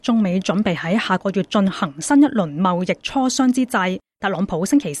中美準備喺下個月進行新一輪貿易磋商之際，特朗普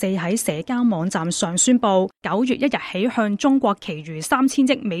星期四喺社交網站上宣布，9月1日起向中國其餘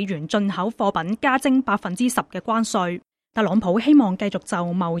3000億美元進口貨品加徵10%嘅關稅。特朗普希望繼續就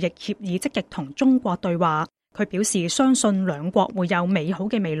貿易協議積極同中國對話，佢表示相信兩國會有美好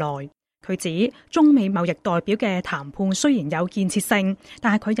嘅未來。佢指中美貿易代表嘅談判雖然有建設性，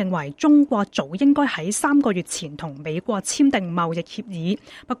但係佢認為中國早應該喺3個月前同美國簽訂貿易協議。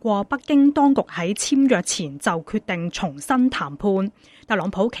不過北京當局喺簽約前就決定重新談判。特朗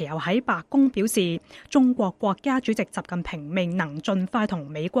普其後喺白宮表示，中國國家主席習近平未能盡快同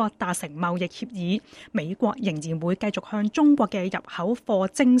美國達成貿易協議，美國仍然會繼續向中國嘅入口貨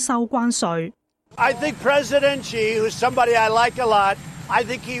徵收關稅。I think President Xi, who's somebody I like a lot, I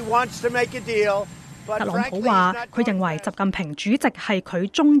think he wants to make a deal. 特朗普話，佢認為習近平主席係佢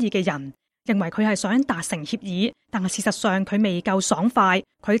中意嘅人，認為佢係想達成協議，但係事實上佢未夠爽快。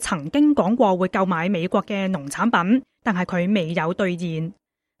佢曾經講過會購買美國嘅農產品，但係佢未有兌現。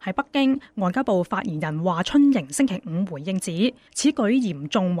喺北京，外交部發言人華春瑩星期五回應指，此舉嚴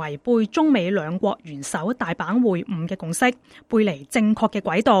重違背中美兩國元首大阪會晤嘅共識，背離正確嘅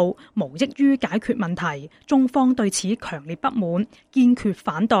軌道，無益於解決問題。中方對此強烈不滿，堅決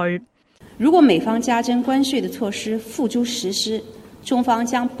反對。如果美方加徵關稅的措施付諸實施，中方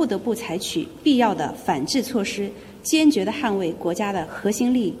將不得不採取必要的反制措施，堅決地捍衛國家的核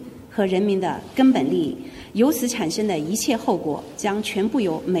心利益和人民的根本利益。由此產生的一切後果將全部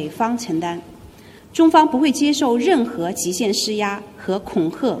由美方承擔，中方不會接受任何極限施壓和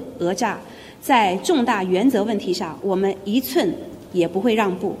恐嚇訛詐，在重大原則問題上，我們一寸也不會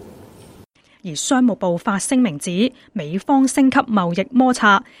讓步。而商務部發聲明指，美方升級貿易摩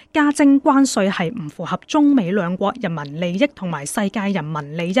擦，加徵關稅係唔符合中美兩國人民利益同埋世界人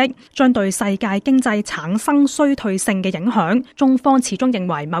民利益，將對世界經濟產生衰退性嘅影響。中方始終認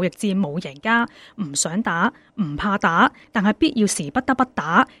為貿易戰冇贏家，唔想打，唔怕打，但係必要時不得不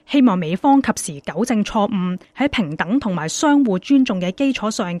打。希望美方及時糾正錯誤，喺平等同埋相互尊重嘅基礎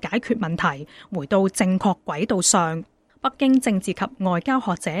上解決問題，回到正確軌道上。北京政治及外交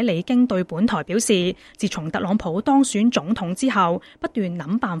學者李京對本台表示，自從特朗普當選總統之後，不斷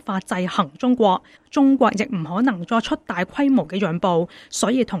諗辦法制衡中國，中國亦唔可能作出大規模嘅讓步，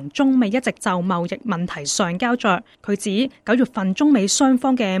所以同中美一直就貿易問題上交着。佢指9月份中美雙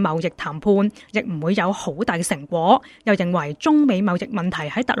方嘅貿易談判亦唔會有好大嘅成果，又認為中美貿易問題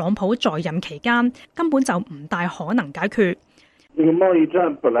喺特朗普在任期間根本就唔大可能解決。這個貿易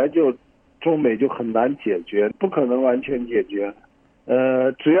戰本來就中美就很難解決，不可能完全解決。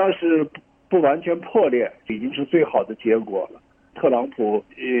只要是不完全破裂，已經是最好的結果了。特朗普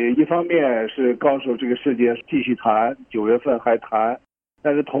一方面是告訴這個世界繼續談，9月份還談，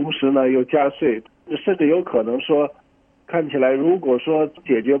但是同時呢又加稅，甚至有可能說，看起來如果說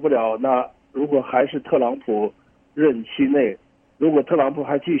解決不了，那如果還是特朗普任期內，如果特朗普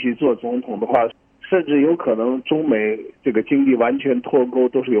還繼續做總統的話，甚至有可能中美這個經濟完全脫鈎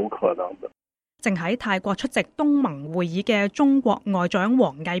都是有可能的。正喺泰國出席東盟會議嘅中國外長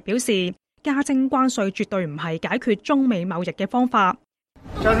王毅表示，加徵關稅絕對唔係解決中美貿易嘅方法。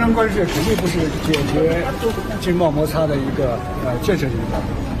加徵關稅肯定不是解決經貿摩擦的一個建設性的辦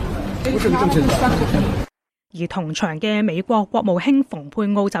法，不是個正確的辦法。而同場嘅美國國務卿蓬佩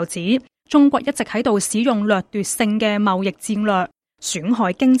奧就指，中國一直喺度使用掠奪性嘅貿易戰略，損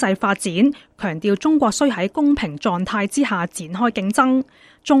害經濟發展，強調中國需喺公平狀態之下展開競爭。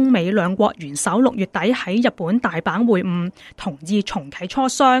中美兩國元首6月底喺日本大阪會晤，同意重啟磋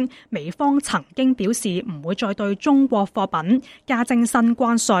商。美方曾經表示唔會再對中國貨品加徵新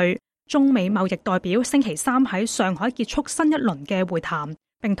關稅。中美貿易代表星期三喺上海結束新一輪嘅會談，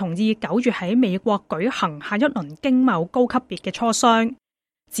並同意9月喺美國舉行下一輪經貿高級別嘅磋商。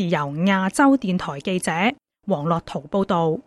自由亞洲電台記者黃樂圖報道。